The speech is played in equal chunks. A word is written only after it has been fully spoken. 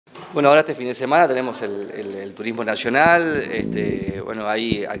Bueno, ahora este fin de semana tenemos el turismo nacional, bueno,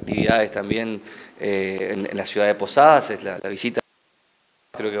 hay actividades también en la ciudad de Posadas, es la visita.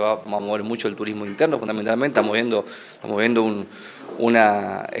 Creo que va a mover mucho el turismo interno, fundamentalmente. Estamos viendo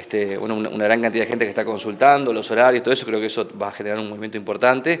una gran cantidad de gente que está consultando los horarios, todo eso. Creo que eso va a generar un movimiento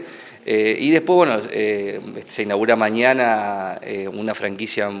importante. Y después, bueno, se inaugura mañana una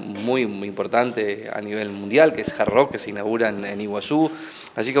franquicia muy importante a nivel mundial, que es Hard Rock, que se inaugura en Iguazú.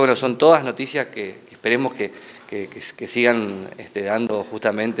 Así que, bueno, son todas noticias que esperemos que sigan dando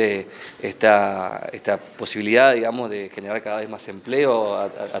justamente esta posibilidad, digamos, de generar cada vez más empleo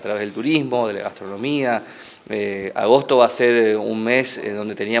a través del turismo, de la gastronomía. Agosto va a ser un mes en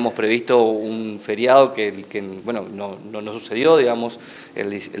donde teníamos previsto un feriado que bueno, no sucedió, digamos,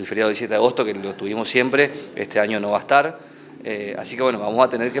 el feriado del 17 de agosto, que lo tuvimos siempre, este año no va a estar. Así que bueno, vamos a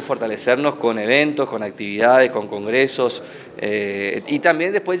tener que fortalecernos con eventos, con actividades, con congresos, y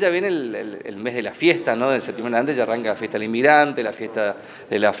también después ya viene el mes de la fiesta, ¿no? En septiembre antes ya arranca la fiesta del inmigrante, la fiesta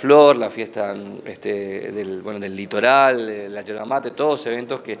de la flor, la fiesta del litoral, la yerba mate, todos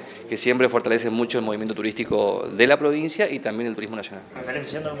eventos que siempre fortalecen mucho el movimiento turístico de la provincia y también el turismo nacional.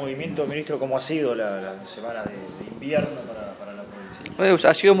 Referenciando el movimiento, ministro, ¿cómo ha sido la semana de invierno para la provincia? Bueno,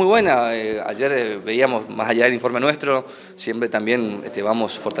 ha sido muy buena. Ayer veíamos, más allá del informe nuestro, siempre también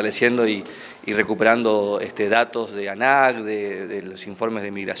vamos fortaleciendo y recuperando datos de ANAC, de los informes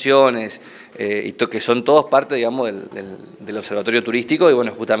de migraciones, que son todos parte, digamos, del observatorio turístico. Y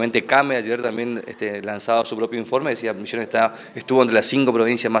bueno, justamente CAME ayer también lanzaba su propio informe, decía Misiones estuvo entre las 5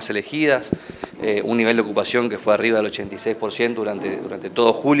 provincias más elegidas, un nivel de ocupación que fue arriba del 86% durante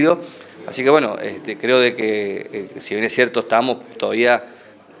todo julio. Así que bueno, creo de que si bien es cierto, estamos todavía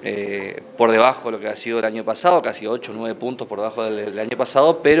por debajo de lo que ha sido el año pasado, casi 8 o 9 puntos por debajo del año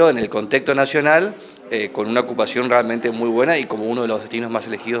pasado, pero en el contexto nacional, con una ocupación realmente muy buena y como uno de los destinos más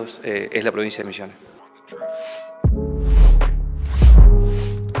elegidos es la provincia de Misiones.